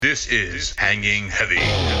This is Hanging Heavy.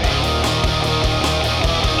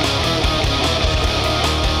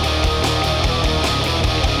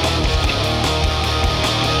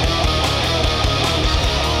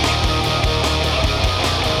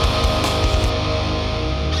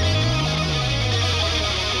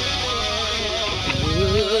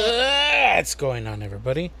 What's going on,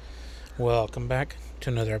 everybody? Welcome back to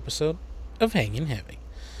another episode of Hanging Heavy.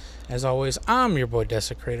 As always, I'm your boy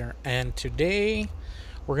Desecrator, and today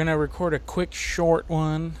we're gonna record a quick, short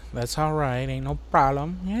one. That's all right, ain't no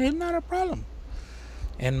problem. It's not a problem.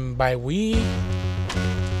 And by we,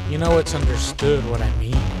 you know it's understood what I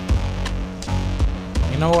mean.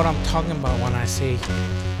 You know what I'm talking about when I say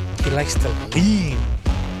he likes to lean.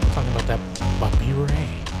 I'm talking about that Bobby Ray.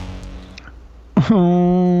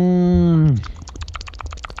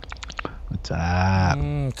 What's up?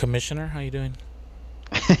 Commissioner, how you doing?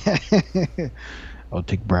 I'll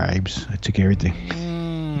take bribes. I take everything.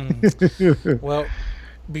 Well,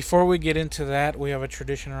 before we get into that, we have a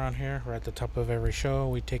tradition around here. We're at the top of every show.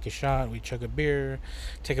 We take a shot, we chug a beer,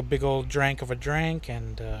 take a big old drink of a drink,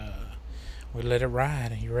 and we let it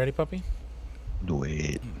ride. You ready, puppy? Do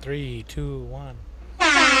it. 3, 2, 1.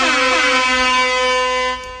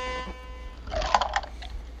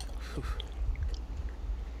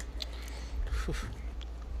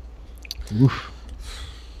 Oof.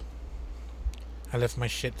 I left my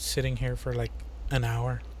shit sitting here for like an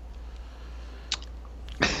hour.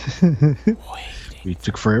 You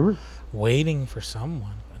took forever? Waiting for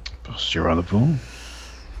someone. You're on the phone.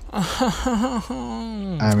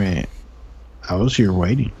 I mean, I was here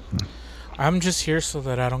waiting. I'm just here so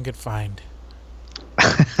that I don't get fined.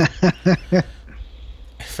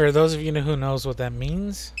 For those of you who knows what that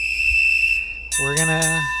means, we're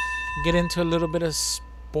gonna get into a little bit of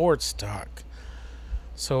sports talk.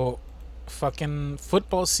 So, fucking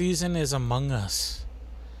football season is among us.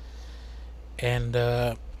 And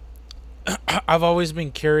I've always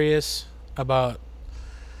been curious about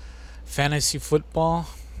fantasy football.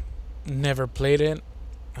 Never played it.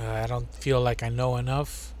 I don't feel like I know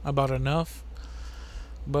enough.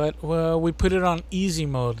 But we put it on easy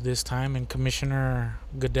mode this time, and Commissioner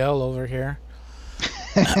Goodell over here,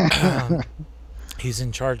 he's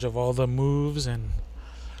in charge of all the moves, and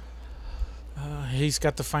he's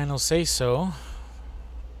got the final say so.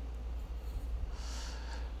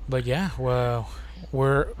 But yeah, well,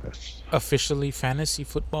 we're officially fantasy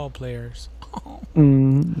football players.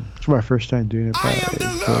 It's my first time doing it.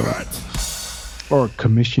 Or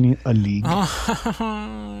commissioning a league.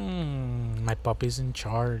 My puppy's in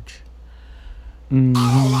charge. I don't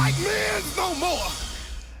like men no more.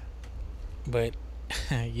 But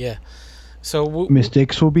yeah, so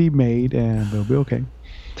mistakes will be made, and they'll be okay.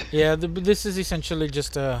 Yeah, this is essentially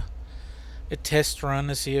just a test run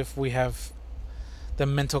to see if we have the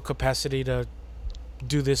mental capacity to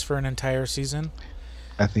do this for an entire season.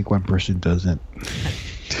 I think one person doesn't.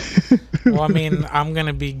 Well, I mean, I'm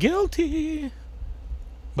gonna be guilty,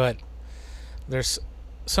 but there's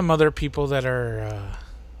some other people that are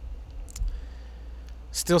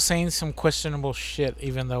still saying some questionable shit,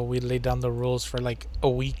 even though we laid down the rules for like a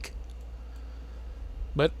week.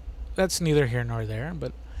 But that's neither here nor there.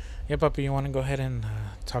 But yeah, puppy, you want to go ahead and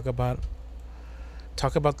talk about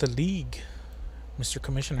the league, Mr.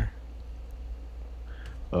 Commissioner?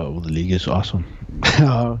 Well, the league is awesome.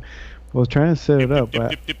 Well, trying to set it up,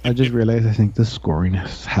 but I just realized I think the scoring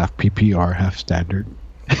is half PPR, half standard.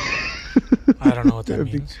 I don't know what that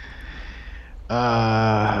means.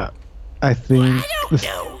 I think. I don't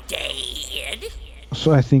know, Dad.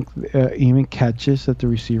 So I think even catches that the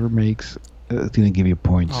receiver makes, it's gonna give you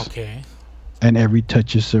points. Okay. And every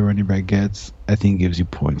touches the running back gets, I think gives you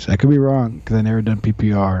points. I could be wrong because I never done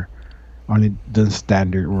PPR. Only done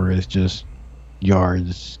standard where it's just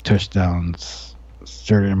yards, touchdowns,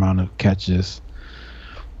 certain amount of catches.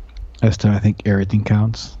 This time I think everything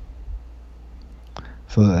counts.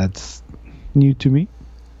 So that's new to me.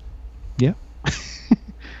 Yeah. I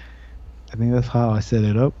think that's how I set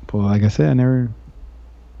it up. But like I said, I never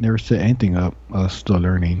set anything up. I was still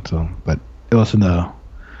learning. So, but it wasn't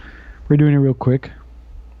we're doing it real quick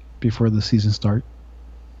before the season start.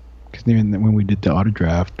 Because even when we did the auto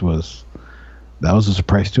draft, that was a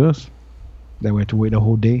surprise to us. That we had to wait a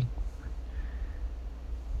whole day.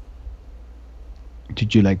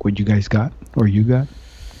 Did you like what you guys got or you got,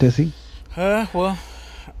 Desi? Well,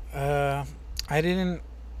 I didn't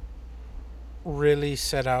really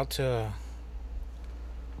set out to.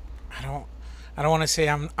 I don't want to say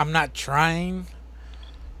I'm not trying,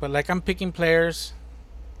 but like I'm picking players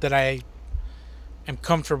that I am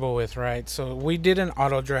comfortable with, right? So we did an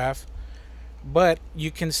auto draft. but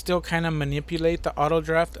you can still kind of manipulate the auto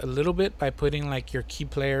draft a little bit by putting like your key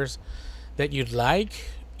players that you'd like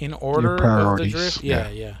in order of the priorities, drift. yeah.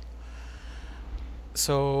 Yeah.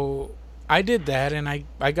 So I did that, and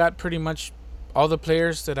I got pretty much all the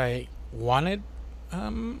players that I wanted.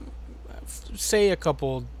 Say a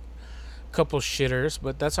couple shitters,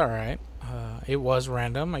 but that's all right. It was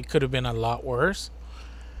random. It could have been a lot worse.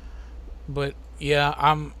 But yeah,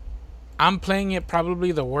 I'm playing it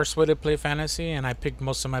probably the worst way to play fantasy, and I picked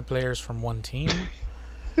most of my players from one team.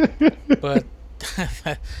 But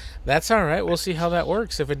that's all right. We'll see how that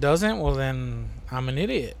works. If it doesn't, well then I'm an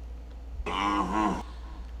idiot.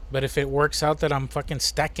 But if it works out that I'm fucking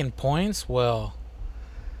stacking points, well,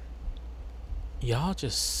 y'all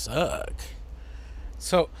just suck.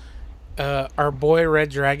 So, our boy Red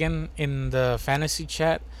Dragon in the fantasy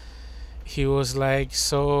chat, he was like,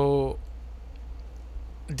 so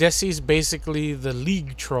Desi's basically the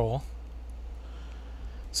league troll.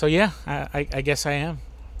 So yeah, I guess I am.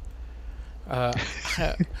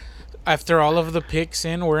 After all of the picks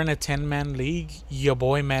in, we're in a 10-man league. Your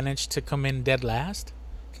boy managed to come in dead last.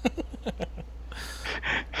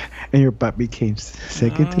 And your butt became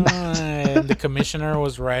second to last. And the commissioner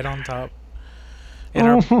was right on top.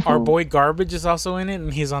 And our boy Garbage is also in it,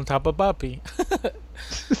 and he's on top of Boppy.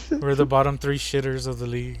 We're the bottom 3 shitters of the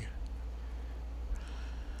league.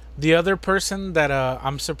 The other person that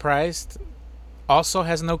I'm surprised also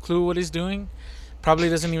has no clue what he's doing. Probably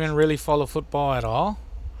doesn't even really follow football at all.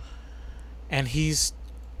 And he's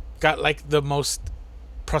got like the most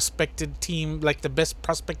prospected team, like the best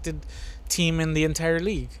prospected team in the entire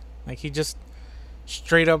league. Like he just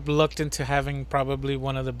straight up lucked into having probably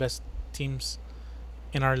one of the best teams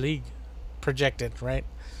in our league projected, right?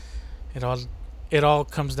 It all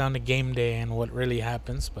comes down to game day and what really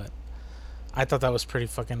happens, but I thought that was pretty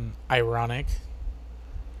fucking ironic.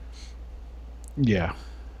 Yeah.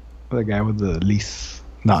 The guy with the least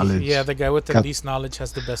knowledge. Yeah, the guy with the least knowledge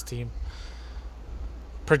has the best team.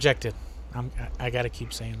 Projected. I gotta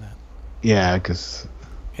keep saying that. Yeah, because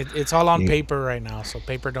it's all on paper right now, so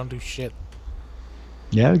paper don't do shit.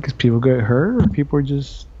 Yeah, because people get hurt or people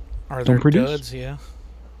just don't produce. Duds, yeah.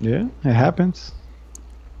 Yeah, it happens.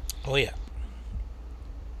 Oh yeah.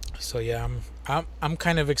 So yeah, I'm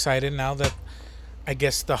kind of excited now that I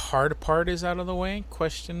guess the hard part is out of the way.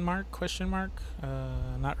 Question mark?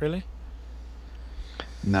 Not really.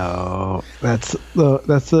 No, that's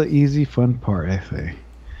the easy fun part, I say.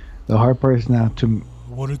 The hard part is now to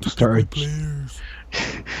start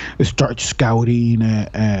scouting.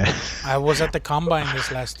 I was at the combine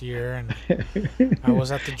this last year, and I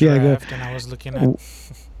was at the draft, and I was looking at.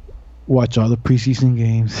 Watch all the preseason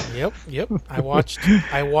games. Yep. I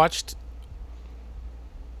watched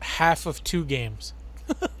half of 2 games.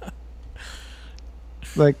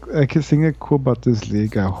 Like, I can think that's cool about this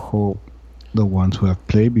league. I hope the ones who have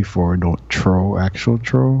played before don't actual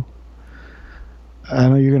troll. I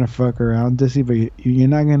know you're gonna fuck around, Desi, but you're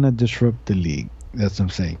not gonna disrupt the league. That's what I'm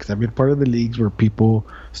saying. Because I've been part of the leagues where people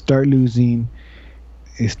start losing,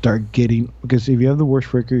 they start getting, because if you have the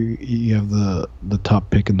worst record, you have the top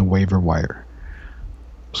pick in the waiver wire.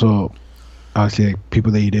 So obviously, like,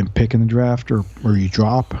 people that you didn't pick in the draft or you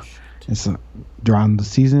drop, it's during the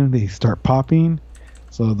season they start popping.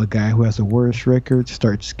 So the guy who has the worst record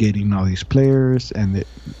starts getting all these players, and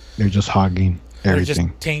they're just hogging everything. They're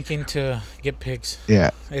just tanking to get picks.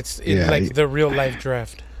 Yeah, it's like the real life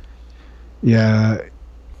draft. Yeah,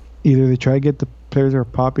 either they try to get the players that are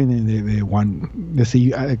popping, and they want. They say,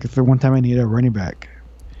 like, for one time I needed a running back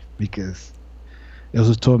because it was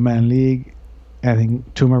a 12-man league. I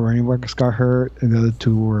think 2 of my running backs got hurt, and the other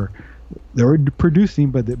 2 were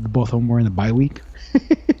producing, but both of them were in the bye week.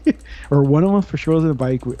 Or one of them for sure was in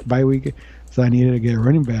the bye week, so I needed to get a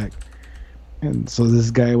running back. And so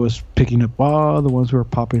this guy was picking up all the ones who were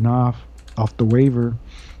popping off the waiver,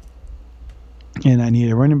 and I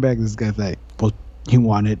needed a running back. This guy's like, well, he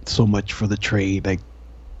wanted so much for the trade. Like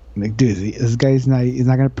dude, this guy's he's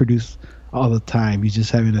not gonna produce all the time. He's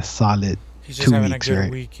just having a solid. He's just 2 having weeks, a good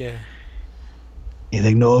right? week, yeah. He's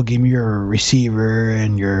like, no, give me your receiver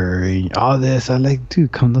and your all this. I'm like,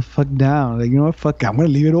 dude, calm the fuck down. Like, you know what? Fuck it. I'm gonna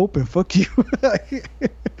leave it open. Fuck you.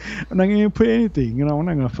 I'm not gonna put anything. You know, I'm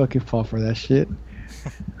not gonna fucking fall for that shit.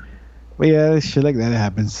 But yeah, shit like that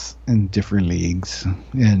happens in different leagues,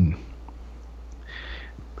 and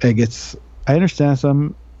I understand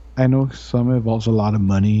some. I know some involves a lot of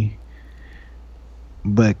money,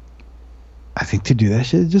 but I think to do that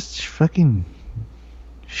shit is just fucking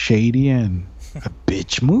shady and a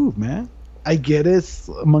bitch move, man. I get it's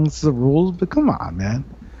amongst the rules, but come on, man.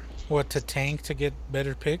 What, to tank to get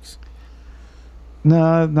better picks?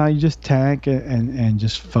 No, you just tank and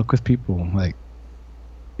just fuck with people. Like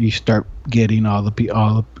you start getting all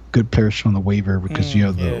the good players from the waiver because you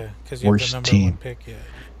have the Yeah, because you have the worst number one team. pick. Yeah.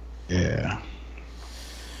 Yeah.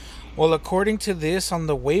 Well, according to this on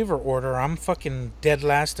the waiver order, I'm fucking dead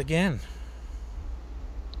last again.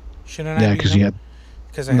 Shouldn't I Yeah, be? because you had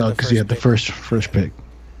Because I had the first the pick. first pick.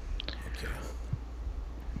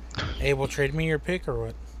 Okay. Hey, will trade me your pick or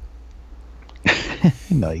what?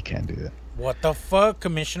 No, you can't do that. What the fuck,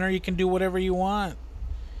 Commissioner? You can do whatever you want.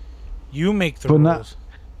 You make the But rules.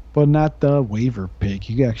 not the waiver pick.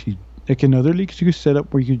 You can actually, like in other leagues, you can set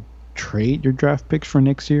up where you could trade your draft picks for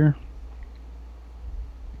next year.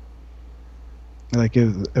 Like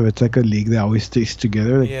if it's like a league that always stays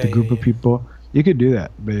together, like Yeah, the group yeah, of yeah. people, you could do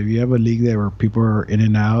that. But if you have a league there where people are in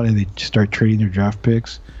and out and they just start trading their draft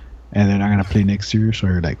picks, and they're not gonna play next year, so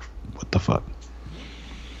you're like, what the fuck?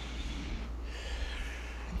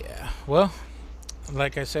 Yeah. Well,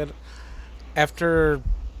 like I said, after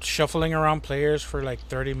shuffling around players for like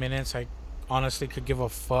 30 minutes, I honestly could give a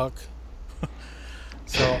fuck.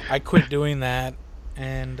 So I quit doing that,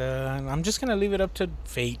 and I'm just gonna leave it up to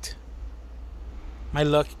fate. My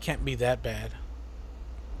luck can't be that bad.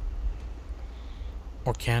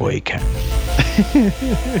 Or can Boy, it? you can't.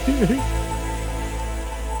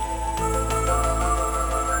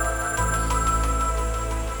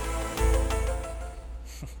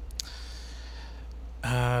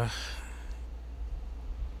 Uh,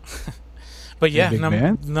 but yeah, Big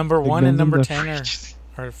Ben? number Big one and Ben's in number the 10 fridge.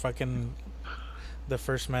 are fucking the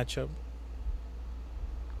first matchup.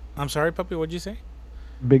 I'm sorry, puppy. What'd you say?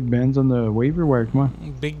 Big Ben's on the waiver wire. Come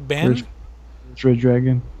on, Big Ben? It's Red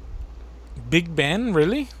Dragon. Big Ben?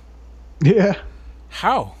 Really? Yeah.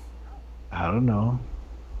 How? I don't know.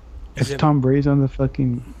 Is It's it? Tom Brady's on the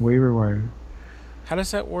fucking waiver wire. How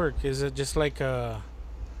does that work? Is it just like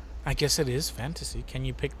I guess it is fantasy. Can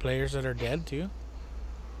you pick players that are dead too?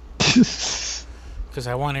 Because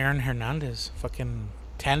I want Aaron Hernandez. Fucking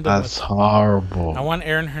tandem That's with. horrible. I want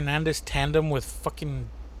Aaron Hernandez tandem with fucking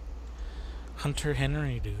Hunter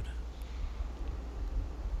Henry, dude.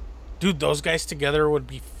 Dude, those guys together would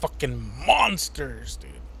be fucking monsters,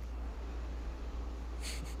 dude.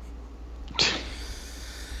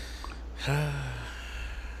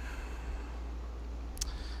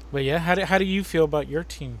 But yeah, how do you feel about your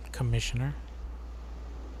team, Commissioner?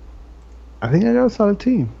 I think I got a solid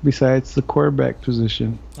team. Besides the quarterback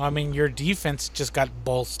position. I mean, your defense just got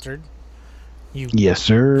bolstered. You Yes,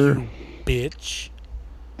 sir. you bitch.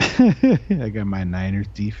 I got my Niners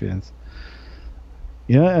defense.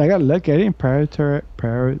 Yeah, I got lucky. I didn't prioritize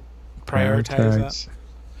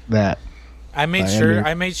that. I made I sure. ended-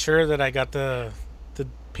 I made sure that I got the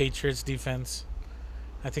Patriots defense.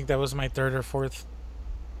 I think that was my third or fourth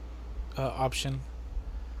option.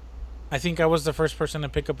 I think I was the first person to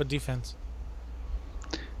pick up a defense.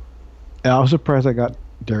 I was surprised I got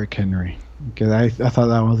Derrick Henry because I thought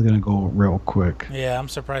that was gonna go real quick. Yeah, I'm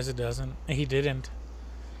surprised it doesn't. He didn't,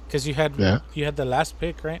 because you had Yeah. the last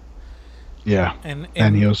pick, right? Yeah, And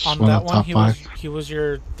he was on one that of the one, top five. he was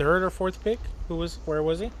your third or fourth pick. Where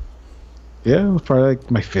was he? Yeah, it was probably like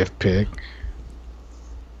my fifth pick.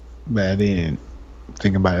 But I didn't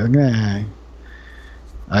think about it. Nah.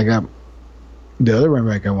 I got the other running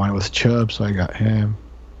back I wanted was Chubb, so I got him.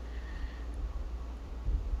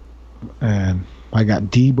 And I got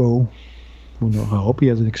Debo. Who knows? I hope he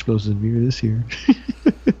has an explosive year this year.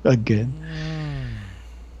 Again.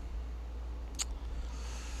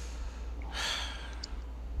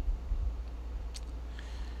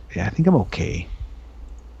 Yeah, I think I'm okay.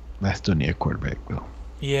 I still need a quarterback though.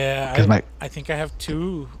 Yeah, 'Cause I think I have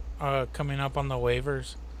two coming up on the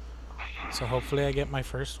waivers, so hopefully I get my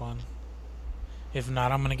first one. If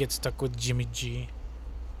not, I'm gonna get stuck with Jimmy G.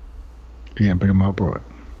 You can't pick him up, bro.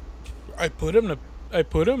 I put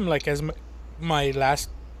him like as my last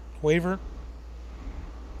waiver,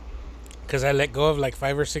 because I let go of like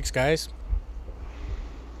 5 or 6 guys,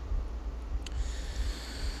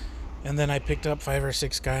 and then I picked up 5 or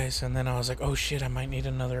 6 guys, and then I was like, oh shit, I might need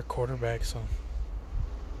another quarterback, so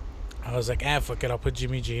I was like, fuck it, I'll put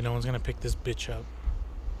Jimmy G. No one's gonna pick this bitch up.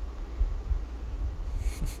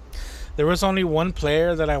 There was only one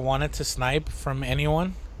player that I wanted to snipe from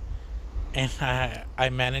anyone, and I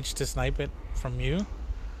managed to snipe it from you.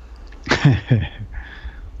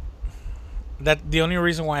 That the only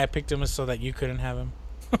reason why I picked him is so that you couldn't have him.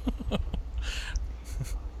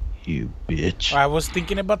 You bitch. I was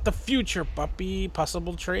thinking about the future, puppy.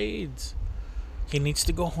 Possible trades. He needs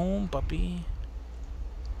to go home, puppy.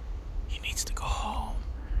 He needs to go home.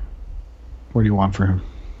 What do you want for him?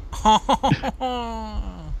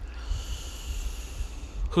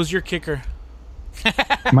 Who's your kicker?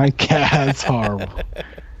 My cat's horrible.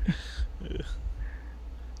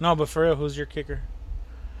 No, but for real, who's your kicker?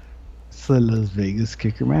 It's the Las Vegas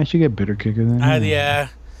kicker. Man, I should get better kicker than him. Yeah.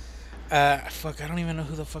 Fuck, I don't even know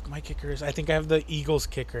who the fuck my kicker is. I think I have the Eagles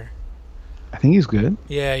kicker. I think he's good.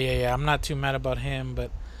 Yeah. I'm not too mad about him,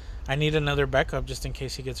 but I need another backup just in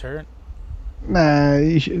case he gets hurt. Nah,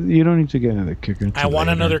 you don't need to get another kicker. I want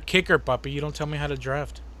another kicker, puppy. You don't tell me how to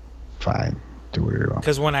draft. Fine. Do whatever you want.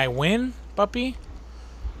 Because when I win, puppy,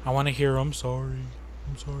 I want to hear, I'm sorry,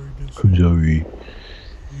 this. I'm sorry.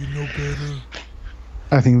 You know better.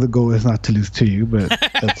 I think the goal is not to lose to you, but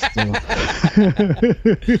that's still.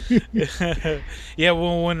 Yeah,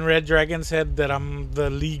 well, when Red Dragon said that I'm the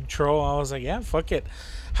league troll, I was like, yeah, fuck it.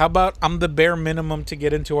 How about I'm the bare minimum to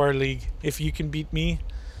get into our league? If you can beat me,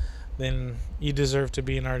 then you deserve to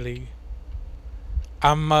be in our league.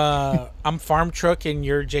 I'm Farm Truck and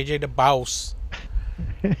you're JJ the Boss.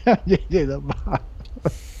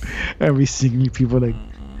 And we singing people like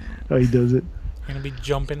how he does it. Gonna be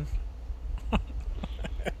jumping.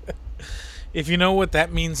 If you know what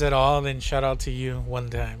that means at all, then shout out to you one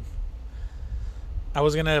time. I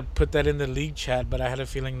was gonna put that in the league chat, but I had a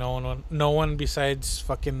feeling no one besides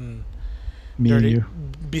fucking Me and you.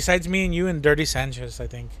 besides me and you and Dirty Sanchez, I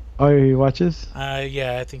think. Oh, he watches?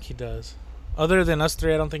 Yeah, I think he does. Other than us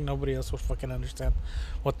three, I don't think nobody else will fucking understand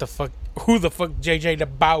what the fuck, who the fuck JJ the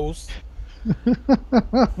Boss.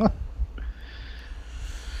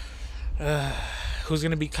 Who's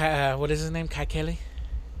gonna be what is his name? Kai Kelly?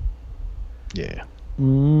 Yeah.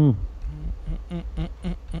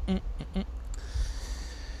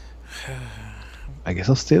 I guess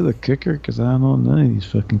I'll stay the kicker because I don't know none of these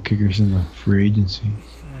fucking kickers in the free agency.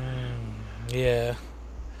 Yeah.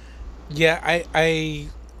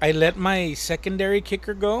 I let my secondary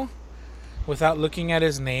kicker go without looking at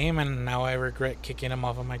his name, and now I regret kicking him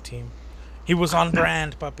off of my team. He was on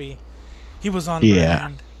brand, puppy. He was on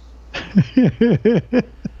brand. Damn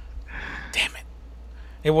it.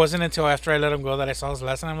 It wasn't until after I let him go that I saw his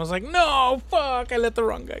last name. I was like, no, fuck, I let the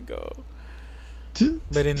wrong guy go.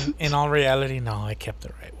 But in all reality, no, I kept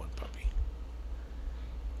the right one, puppy.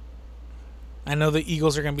 I know the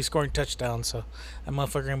Eagles are going to be scoring touchdowns, so that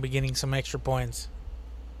motherfucker going to be getting some extra points.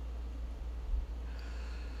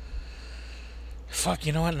 Fuck,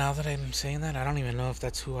 you know what? Now that I'm saying that, I don't even know if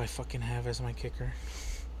that's who I fucking have as my kicker.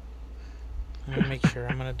 Let me make sure.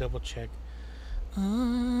 I'm going to double check.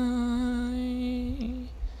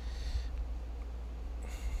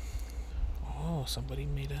 Oh, somebody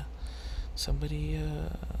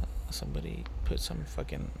put some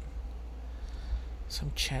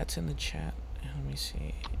chats in the chat. Let me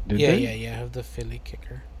see. Yeah, I have the Philly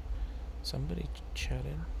kicker. Somebody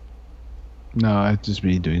chatted. No, it's just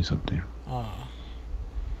me doing something. Oh.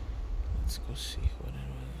 Let's go see what it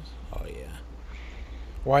was. Oh, yeah.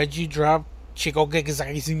 Why'd you drop Chico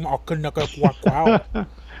Gegazizim Okanaka?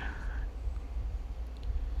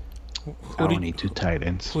 I don't need two tight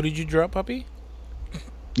ends. Who did you drop, puppy?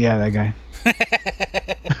 Yeah, that guy.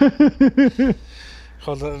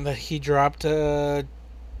 Hold on, he dropped Chingoseyem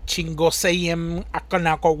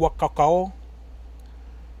Akanako Wakako. I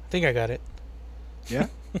think I got it. Yeah?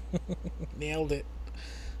 Nailed it.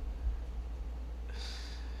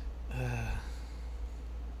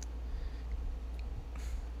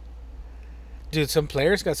 Dude, some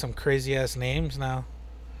players got some crazy ass names now.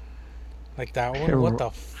 Like that one. What the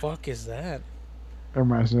fuck is that? That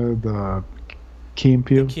reminds me of the Key and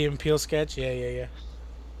Peele. The Key and Peele sketch? Yeah.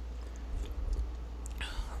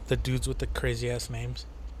 The dudes with the crazy ass names.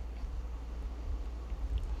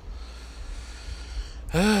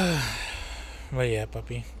 But yeah,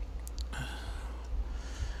 puppy.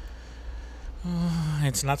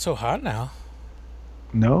 It's not so hot now.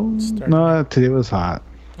 No, today was hot.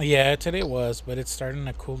 Yeah, today was, but it's starting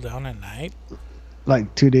to cool down at night.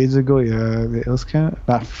 Like 2 days ago, yeah, it was kind of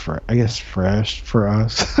not I guess fresh for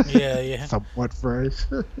us. Yeah. Somewhat fresh.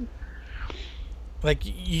 Like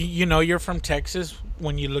you know, you're from Texas.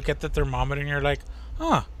 When you look at the thermometer, and you're like,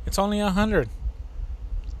 it's only 100.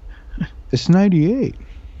 It's 98.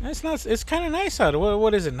 It's not. It's kind of nice out.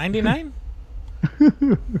 What is it? 99.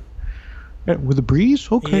 With a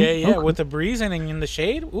breeze, okay. Yeah, okay. With the breeze and in the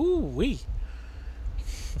shade. Ooh wee.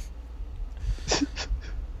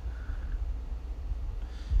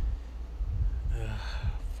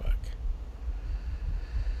 Fuck.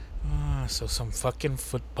 So some fucking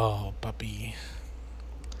football, puppy.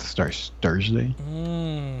 Starts Thursday.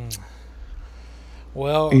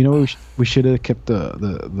 Well, you know, we should have kept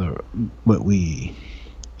the what we,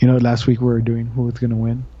 last week we were doing who was gonna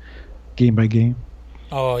win, game by game.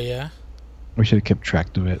 Oh yeah. We should have kept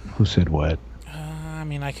track of it. Who said what?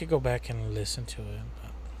 mean, I could go back and listen to it.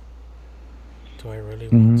 But do I really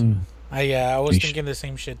want to? I was You thinking the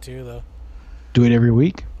same shit too, though. Do it every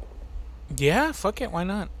week. Yeah, fuck it. Why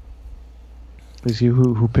not? Let's see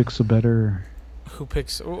who picks a better. Who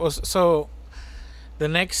picks? So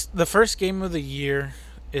the first game of the year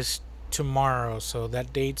is tomorrow, so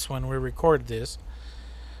that dates when we record this.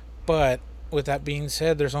 But with that being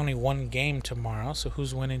said, there's only one game tomorrow, so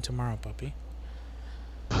who's winning tomorrow, puppy?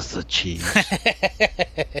 It's the Chiefs.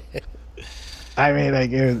 I mean,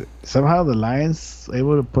 like, if somehow the Lions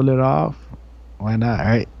able to pull it off, why not?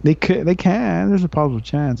 Right? They can. There's a possible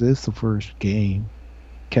chance. It's the first game.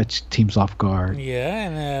 Catch teams off guard. Yeah,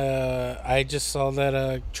 and I just saw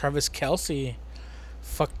that Travis Kelce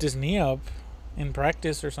fucked his knee up in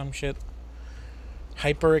practice or some shit.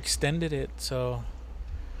 Hyperextended it, so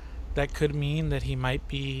that could mean that he might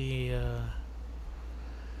be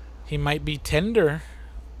tender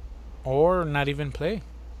or not even play.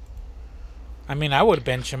 I mean, I would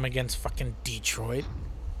bench him against fucking Detroit.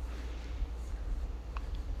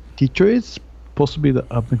 Detroit's supposed to be the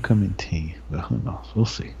up and coming team, but who knows? We'll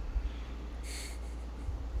see.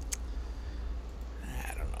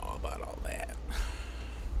 I don't know about all that.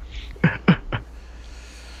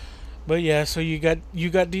 But yeah, so you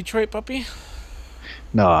got Detroit, puppy?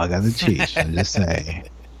 No, I got the Chiefs. I'm just saying.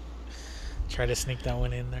 Try to sneak that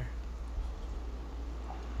one in there.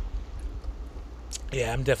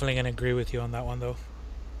 Yeah, I'm definitely going to agree with you on that one, though.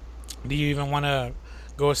 Do you even want to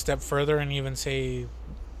go a step further and even say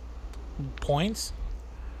points?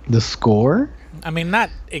 The score? I mean, not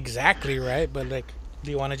exactly right, but like,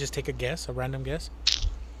 do you want to just take a guess, a random guess?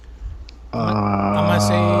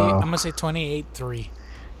 I'm gonna say 28-3.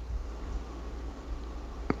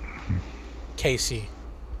 KC,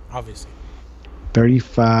 obviously.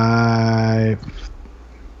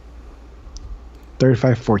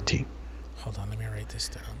 35-14. Hold on, let me write this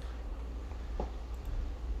down.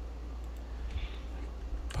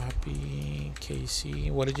 Poppy,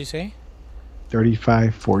 KC, what did you say?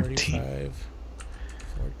 35-14. 35-14.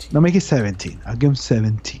 No, make it 17. I'll give him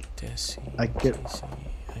 17. Desi, I get- KC.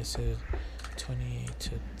 I said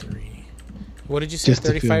 28-3. What did you say? Just to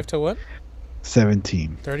 35 to what?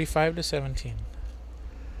 17. 35 to 17.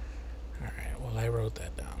 All right. Well, I wrote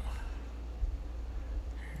that down.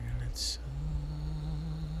 And let's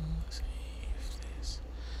save this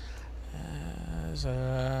as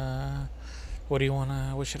what do you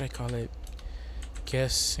wanna? What should I call it?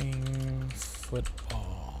 Guessing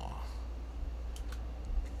football.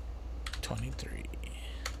 23.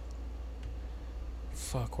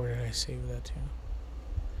 Fuck. Where did I save that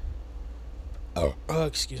to? Oh,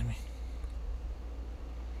 excuse me.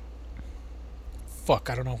 Fuck,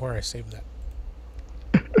 I don't know where I saved that.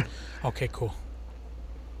 Okay, cool.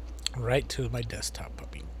 Right to my desktop,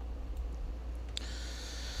 puppy.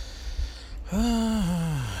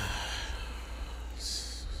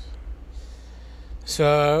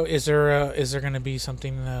 So, is there gonna be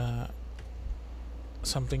something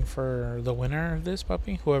for the winner of this,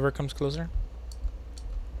 puppy? Whoever comes closer.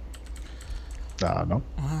 No.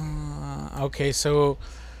 Okay, so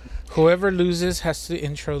whoever loses has to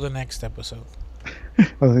intro the next episode. I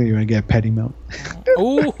think you're going to get petty milk.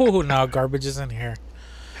 Oh no, garbage isn't here.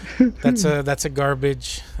 That's a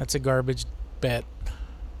garbage bet.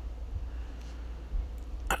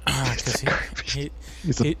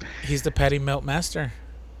 Because he's the patty melt master.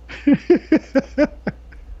 Yeah,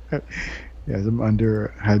 I'm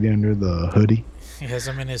hiding under the hoodie. He has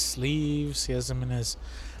them in his sleeves. He has them in his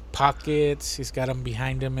pockets. He's got them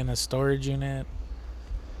behind him in a storage unit.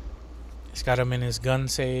 He's got them in his gun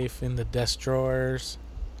safe, in the desk drawers,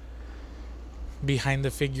 behind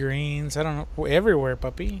the figurines. I don't know, everywhere,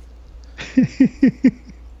 puppy.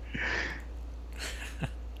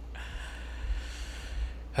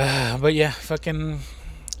 But yeah, fucking.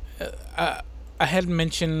 I had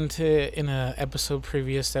mentioned in a episode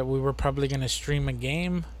previous that we were probably gonna stream a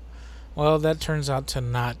game. Well, that turns out to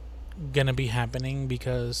not gonna be happening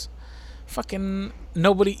because fucking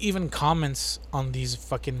nobody even comments on these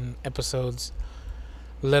fucking episodes,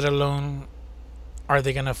 let alone are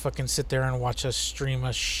they gonna fucking sit there and watch us stream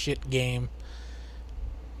a shit game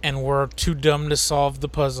and we're too dumb to solve the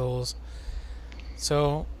puzzles.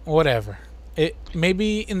 So whatever, it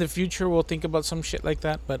maybe in the future we'll think about some shit like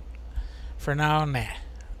that, but for now, nah.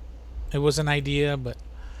 It was an idea, but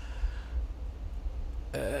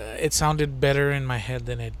it sounded better in my head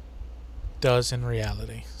than it does in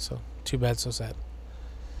reality. So too bad, so sad.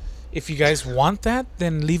 If you guys want that,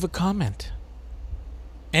 then leave a comment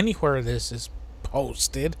anywhere this is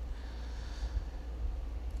posted.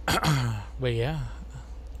 But yeah,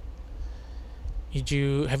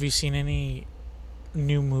 have you seen any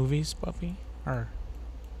new movies, puppy, or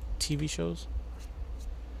TV shows?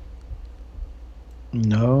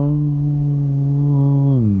 No.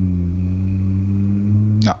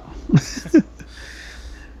 No.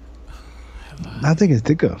 Nothing I can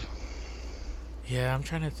think of. Yeah, I'm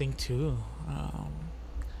trying to think too.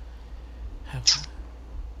 Have,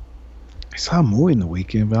 I saw a movie in the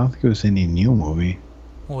weekend, but I don't think it was any new movie.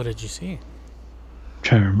 what did you see? I'm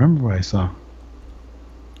trying to remember what I saw.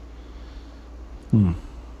 What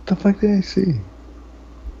the fuck did I see?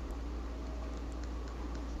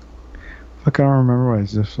 Fuck, I don't remember what I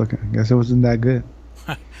just fucking. I guess it wasn't that good.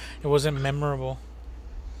 It wasn't memorable.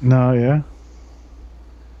 No, yeah.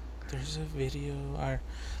 There's a video, or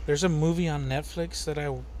there's a movie on Netflix that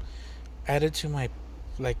I added to my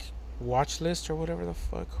watch list or whatever the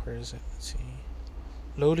fuck. Where is it? Let's see.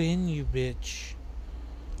 Load in, you bitch.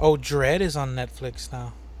 Oh, Dread is on Netflix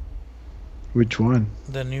now. Which one?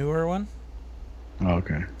 The newer one. Oh,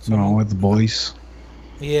 okay. So No, with the boys.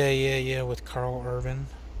 Yeah, with Carl Urban.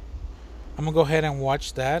 I'm gonna go ahead and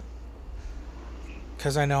watch that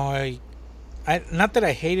because I know I not that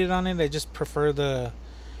I hate it on it. I just prefer the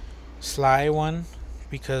Sly one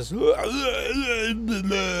because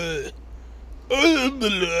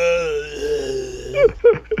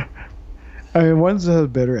I mean, one's has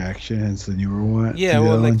better action. It's the newer one. Yeah, the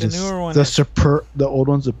well, other like one the just- newer one The is- superb. The old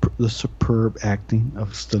one's the superb acting of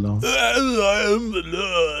Stallone.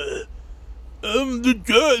 I'm the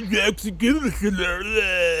judge executioner.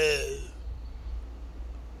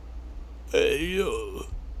 Hey, yo.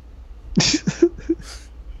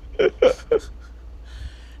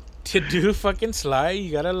 to do fucking Sly,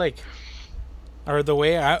 you gotta or the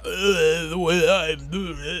way The way I'm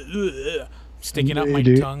doing it. sticking out Yeah, my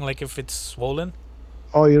dude. tongue like if it's swollen.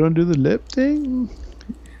 Oh, you don't do the lip thing,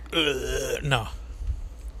 No,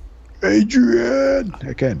 Adrian?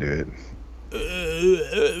 I can't do it.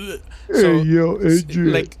 So, Hey, yo,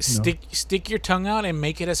 Adrian. like No. stick your tongue out and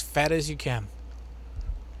make it as fat as you can.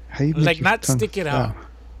 How you make Like your not tongue stick it out. fat?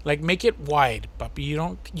 Like make it wide, puppy.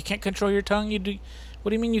 You can't control your tongue. You do. What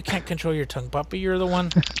do you mean you can't control your tongue, puppy? You're the one.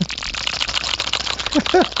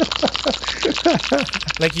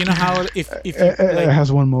 Like you know how if you It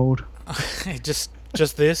has one mode. just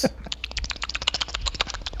this.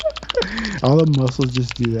 All the muscles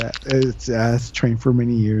just do that. It's trained for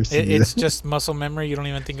many years. to do It's that. just muscle memory. You don't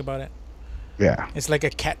even think about it. Yeah. It's like a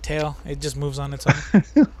cat tail. It just moves on its own.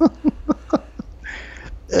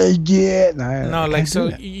 Yeah. No, like so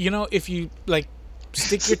you know if you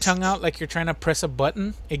stick your tongue out like you're trying to press a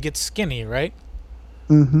button, it gets skinny, right?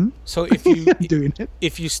 Mm-hmm. So if you Doing it.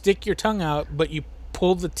 if you stick your tongue out but you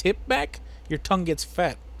pull the tip back, your tongue gets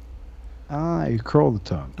fat. Ah, you curl the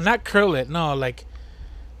tongue. Not curl it, no,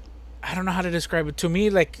 I don't know how to describe it. To me,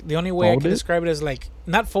 the only way I Fold can it? describe it is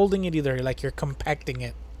not folding it either, like you're compacting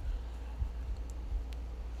it.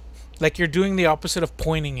 Like you're doing the opposite of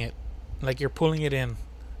pointing it. Like you're pulling it in.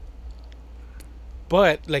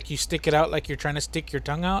 But you stick it out like you're trying to stick your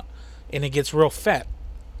tongue out and it gets real fat.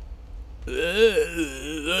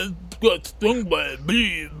 I got stung by a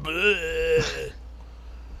bee.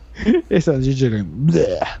 It sounds usually like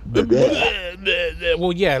bleh, bleh,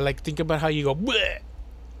 Well, yeah, think about how you go bleh.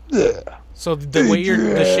 bleh. So the way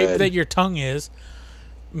the shape that your tongue is,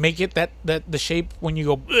 make it that the shape when you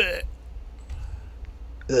go bleh.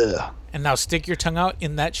 Ugh. And now stick your tongue out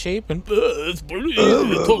in that shape and It's pretty easy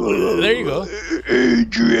to talk about. there you go.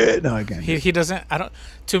 Adrian. No, I can't. He doesn't. I don't.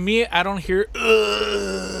 To me, I don't hear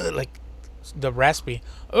like the raspy.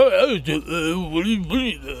 What do you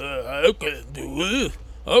mean? I can't do it.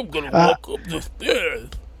 I'm gonna walk up the stairs.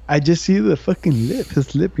 I just see the fucking lip.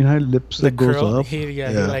 His lip, you know how lips The that goes curl. up.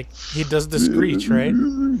 He does the screech, right?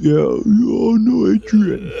 Yeah. Oh no,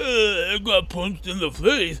 Adrian. I got punched in the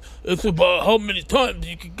face. It's about how many times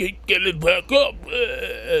you can get it back up.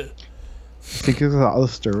 I think it's all the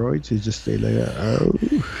steroids. He just stay like that. Oh.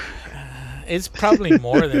 It's probably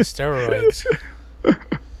more than steroids.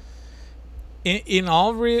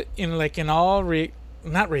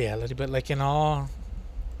 Not reality, but in all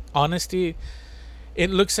honesty, it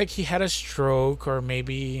looks like he had a stroke or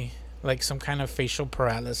maybe some kind of facial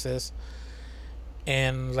paralysis,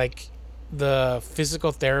 and the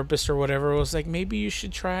physical therapist or whatever was like, maybe you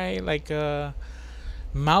should try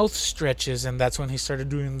mouth stretches, and that's when he started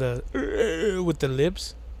doing the with the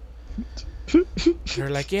lips. They're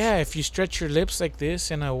like, yeah, if you stretch your lips like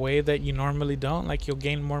this in a way that you normally don't, you'll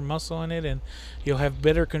gain more muscle in it and you'll have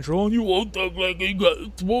better control and you won't Talk like you got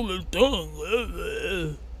a swollen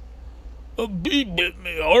tongue. A bee bit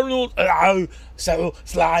me, Arnold. So,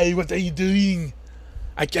 Sly, what are you doing?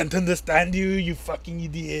 I can't understand you, you fucking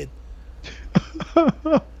idiot.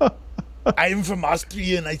 I'm from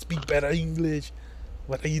Austria and I speak better English.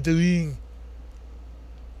 What are you doing?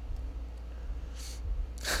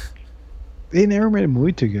 They never made a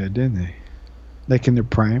movie too good, didn't they? Like in their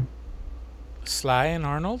prime. Sly and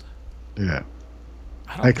Arnold? Yeah.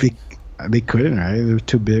 I don't Like think. they couldn't, right? They were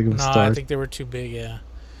too big of No, I stars. think they were too big. Yeah.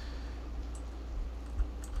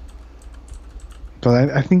 But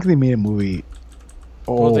I think they made a movie.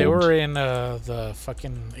 Well, they old. were in the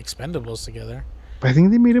fucking Expendables together. I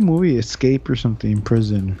think they made a movie, Escape or something, in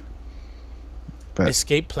prison. But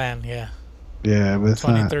Escape Plan, yeah, yeah, but it's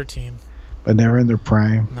not. 2013. But never in their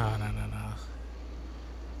prime. No.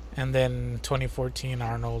 And then 2014,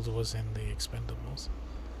 Arnold was in the Expendables.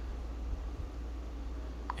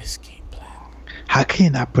 Escape Plan. How can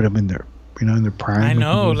you not put them in their, in their prime? I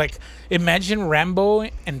know, movie? like, imagine Rambo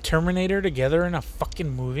and Terminator together in a fucking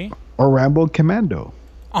movie. Or Rambo Commando.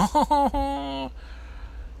 Oh,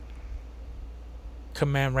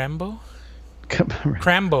 Command Rambo, Come-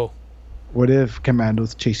 Crambo. What if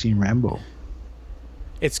Commando's chasing Rambo?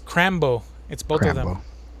 It's Crambo. It's both of them. Rambo.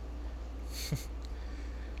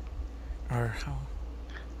 Or how?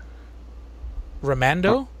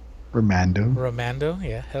 Romando? Romando. Romando?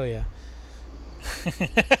 Yeah, hell yeah.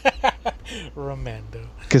 Romando.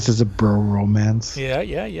 Because it's a bro romance.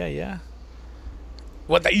 Yeah.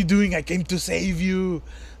 What are you doing? I came to save you.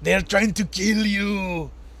 They're trying to kill you.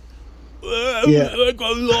 Yeah. I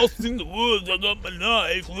got lost in the woods. I got my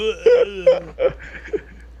knife.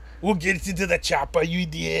 We'll get into the chopper, you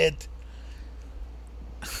idiot.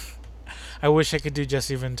 I wish I could do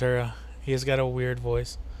Jesse Ventura. He's got a weird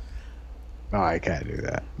voice. No, I can't do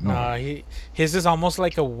that. No. His is almost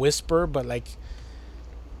like a whisper, but like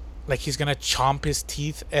he's gonna chomp his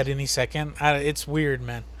teeth at any second. It's weird,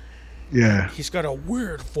 man. Yeah. He's got a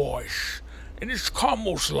weird voice, and it's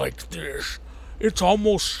almost like this. It's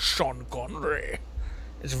almost Sean Connery.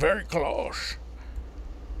 It's very close.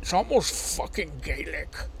 It's almost fucking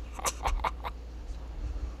Gaelic.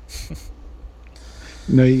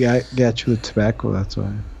 No, you got you with tobacco, that's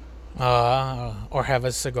why. Or have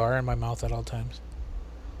a cigar in my mouth at all times.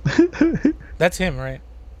 That's him, right?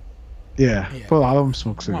 Yeah. Yeah. Well, a lot of them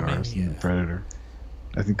smoke Well, I mean, cigars in yeah. Predator.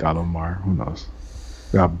 I think all of them are. Who knows?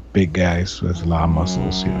 They're all big guys with a lot of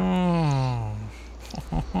muscles,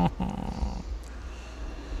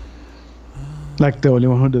 Like the only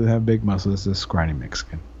one who doesn't have big muscles is this scrawny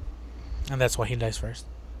Mexican. And that's why he dies first.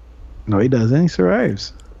 No, he doesn't. He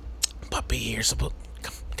survives. Puppy, you're supposed.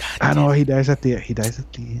 God I know damn- he dies at the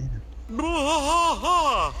end.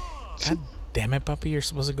 God damn it, Puppy! You're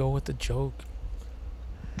supposed to go with the joke.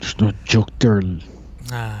 There's no joke there.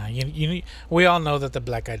 Nah, we all know that the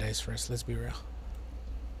black guy dies first. Let's be real.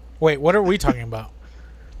 Wait, what are we talking about?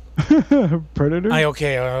 Predator?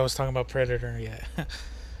 Okay, I was talking about Predator. Yeah.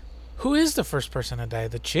 Who is the first person to die?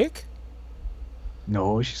 The chick?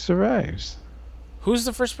 No, she survives. Who's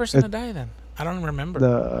the first person to die then? I don't remember.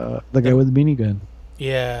 The guy with the minigun.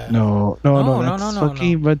 Yeah. No, that's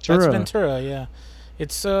fucking Ventura. That's Ventura. Yeah.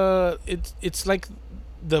 It's like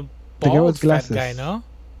the The guy bald with fat glasses. guy, no?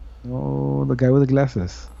 No, the guy with the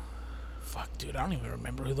glasses. Fuck, dude, I don't even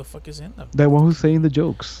remember who the fuck is in them. That one who's saying the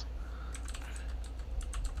jokes.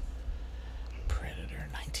 Predator,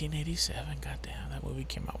 1987. Goddamn, that movie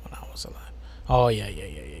came out when I was alive. Oh yeah.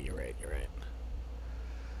 You're right.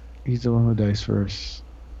 He's the one who dies first.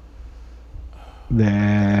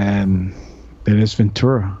 Then it's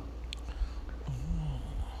Ventura.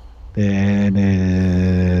 Then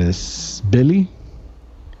is Billy.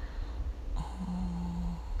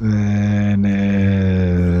 Then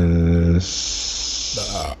is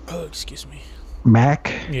Oh, excuse me. Mac.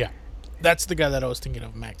 Mac. Yeah, that's the guy that I was thinking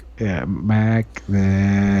of, Mac. Yeah, Mac.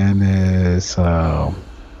 Then is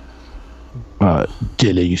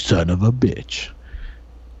Dilly, you son of a bitch.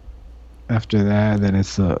 After that, then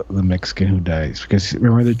it's the Mexican who dies. Because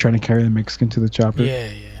remember they're trying to carry the Mexican to the chopper? Yeah.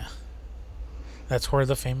 That's where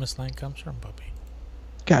the famous line comes from, puppy.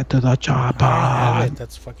 Get to the I don't have chopper. it.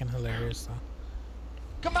 That's fucking hilarious, though.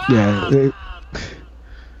 Come on! Yeah.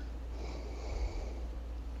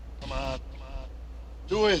 Come on.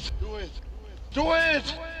 Do it! Do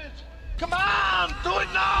it! Come on! Do it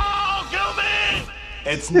now! Kill me!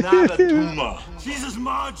 It's not a tumor. Jesus,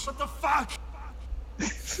 Marge! What the fuck?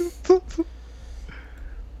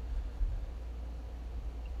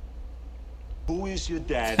 Who is your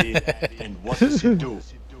daddy and what does he do?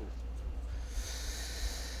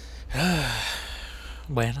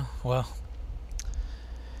 Bueno, well,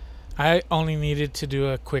 I only needed to do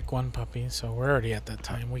a quick one, puppy, so we're already at that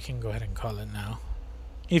time. We can go ahead and call it now,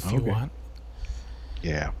 if you Okay. want.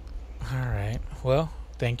 Yeah. All right. Well,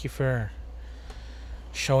 thank you for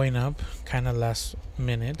showing up kind of last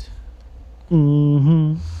minute.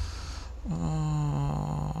 Mm-hmm.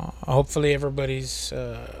 Hopefully everybody's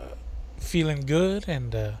feeling good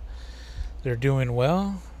and they're doing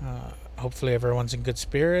well. Hopefully everyone's in good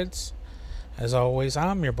spirits. As always,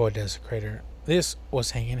 I'm your boy Desecrator. This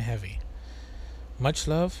was Hanging Heavy. Much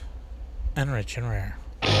love and rich and rare.